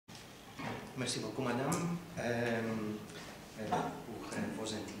Merci beaucoup, madame,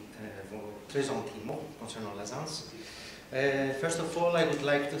 pour vos très gentils mots concernant l'agence. First of all, I would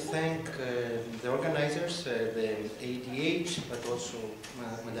like to thank the organizers, the AEDH, but also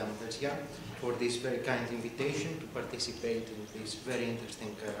Madame Vergiat, for this very kind invitation to participate in this very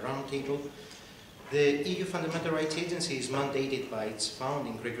interesting roundtable. The EU Fundamental Rights Agency is mandated by its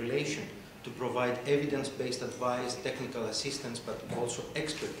founding regulation to provide evidence-based advice, technical assistance, but also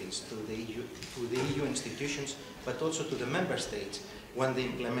expertise to the EU institutions, but also to the member states when they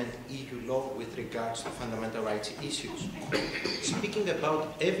implement EU law with regards to fundamental rights issues. Speaking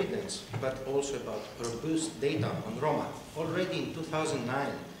about evidence, but also about robust data on Roma, already in 2009,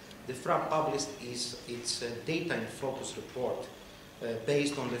 the FRA published its Data in Focus report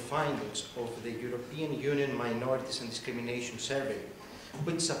based on the findings of the European Union Minorities and Discrimination Survey,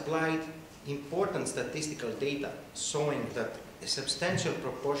 which supplied important statistical data showing that a substantial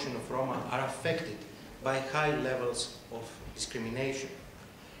proportion of Roma are affected by high levels of discrimination.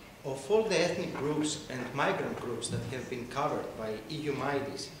 Of all the ethnic groups and migrant groups that have been covered by EU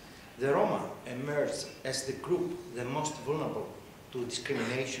MIDES, the Roma emerged as the group the most vulnerable to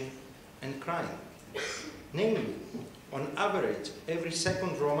discrimination and crime. Namely, on average, every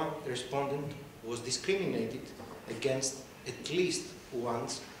second Roma respondent was discriminated against at least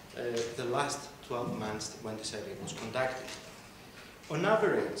once the last 12 months when the survey was conducted. On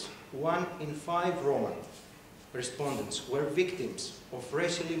average, 1 in 5 Roma respondents were victims of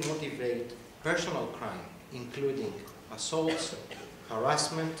racially motivated personal crime, including assaults,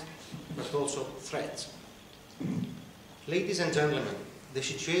 harassment, but also threats. Ladies and gentlemen, the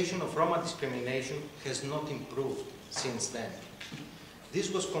situation of Roma discrimination has not improved since then.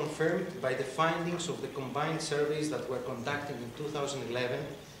 This was confirmed by the findings of the combined surveys that were conducted in 2011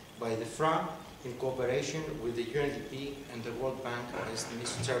 by the FRA in cooperation with the UNDP and the World Bank, as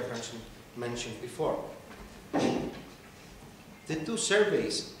Ms. Chairperson mentioned before. The two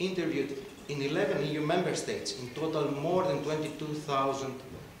surveys interviewed in 11 EU member states, in total more than 22,000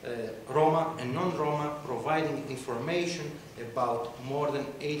 Roma and non-Roma, providing information about more than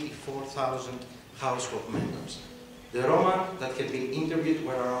 84,000 household members. The Roma that had been interviewed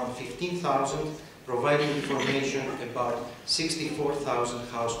were around 15,000, providing information about 64,000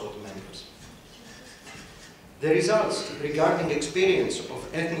 household members. The results regarding experience of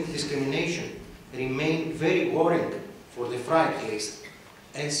ethnic discrimination remain very worrying for the FRA at least,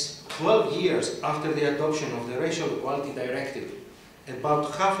 as 12 years after the adoption of the Racial Equality Directive,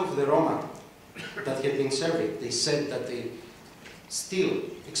 about half of the Roma that had been surveyed, they said that they still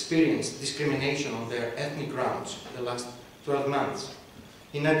experience discrimination on their ethnic grounds the last 12 months.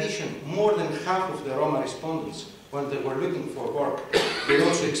 In addition, more than half of the Roma respondents, when they were looking for work, they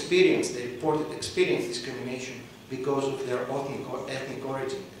reported experienced discrimination because of their ethnic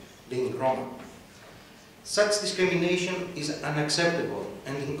origin, being Roma. Such discrimination is unacceptable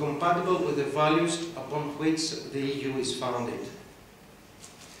and incompatible with the values upon which the EU is founded.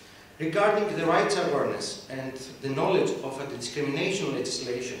 Regarding the rights awareness and the knowledge of anti-discrimination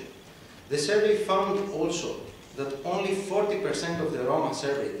legislation, the survey found also that only 40% of the Roma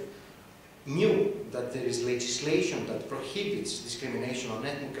surveyed knew that there is legislation that prohibits discrimination on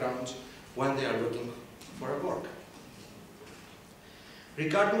ethnic grounds when they are looking for a work.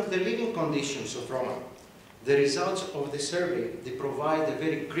 Regarding the living conditions of Roma, the results of the survey, they provide a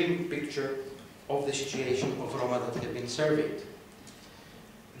very grim picture of the situation of Roma that have been surveyed.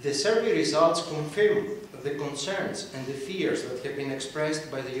 The survey results confirm the concerns and the fears that have been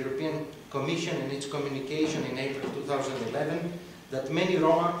expressed by the European Commission in its communication in April 2011, that many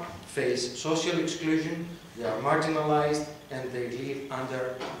Roma face social exclusion, they are marginalized, and they live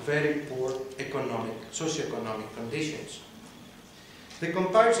under very poor socioeconomic conditions. The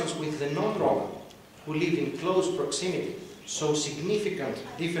comparisons with the non-Roma, who live in close proximity, show significant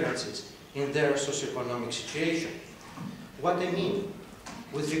differences in their socioeconomic situation. What I mean,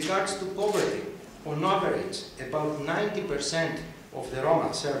 with regards to poverty, on average, about 90% of the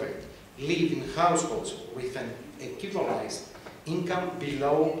Roma surveyed live in households with an equivalized income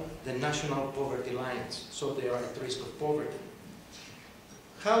below the national poverty lines, so they are at risk of poverty.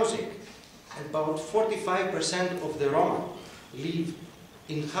 Housing, about 45% of the Roma live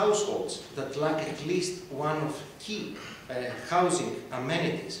in households that lack at least one of key housing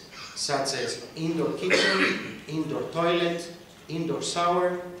amenities, such as indoor kitchen, indoor toilet, indoor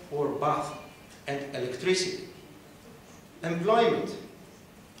shower or bath, and electricity. Employment.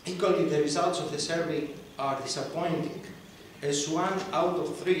 Equally, the results of the survey are disappointing, as 1 out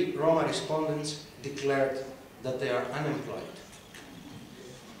of 3 Roma respondents declared that they are unemployed.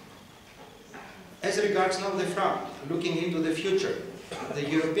 As regards now the FRA, looking into the future, The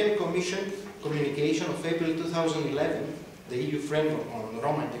European Commission communication of April 2011, the EU framework on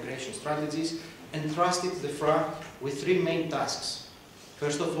Roma integration strategies, entrusted the FRA with three main tasks.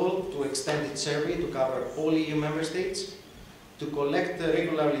 First of all, to extend its survey to cover all EU member states, to collect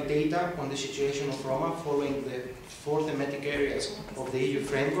regularly data on the situation of Roma following the four thematic areas of the EU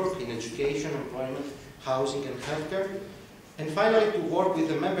framework in education, employment, housing and healthcare, and finally to work with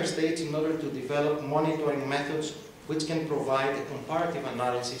the member states in order to develop monitoring methods which can provide a comparative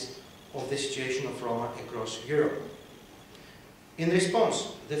analysis of the situation of Roma across Europe. In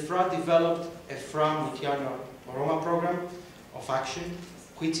response, the FRA developed a FRA multi-annual Roma program of action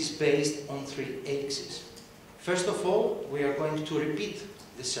which is based on three axes. First of all, we are going to repeat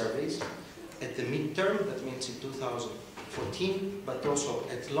the surveys at the midterm, that means in 2014, but also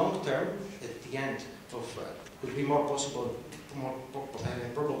at long term, at the end of, would be more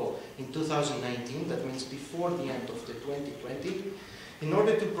probable in 2019, that means before the end of the 2020, in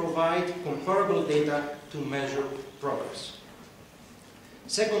order to provide comparable data to measure progress.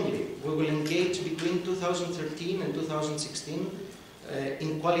 Secondly, we will engage between 2013 and 2016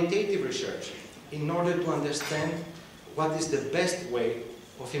 in qualitative research in order to understand what is the best way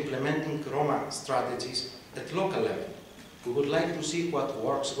of implementing Roma strategies at local level. We would like to see what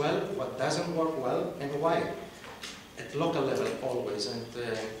works well, what doesn't work well, and why. At local level always, and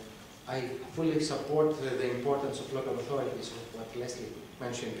I fully support the importance of local authorities, of what Leslie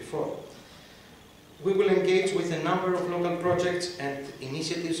mentioned before. We will engage with a number of local projects and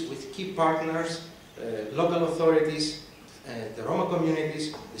initiatives with key partners, local authorities, the Roma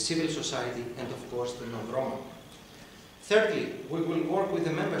communities, the civil society, and of course the non-Roma. Thirdly, we will work with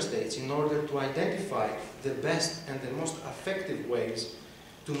the member states in order to identify the best and the most effective ways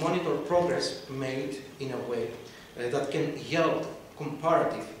to monitor progress made in a way that can yield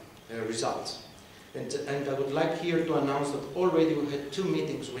comparative results. And I would like here to announce that already we had 2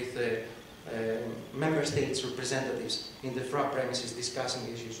 meetings with member states representatives in the FRA premises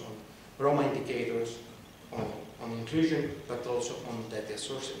discussing issues on Roma indicators, on inclusion, but also on data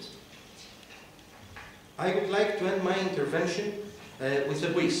sources. I would like to end my intervention with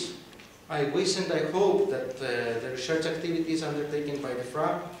a wish. I wish and I hope that the research activities undertaken by the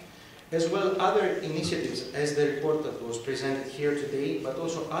FRA, as well other initiatives as the report that was presented here today, but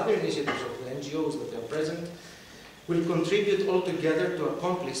also other initiatives of the NGOs that are present, will contribute altogether to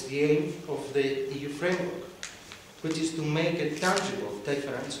accomplish the aim of the EU framework, which is to make a tangible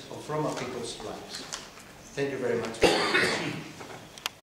difference of Roma people's lives. Thank you very much for your attention.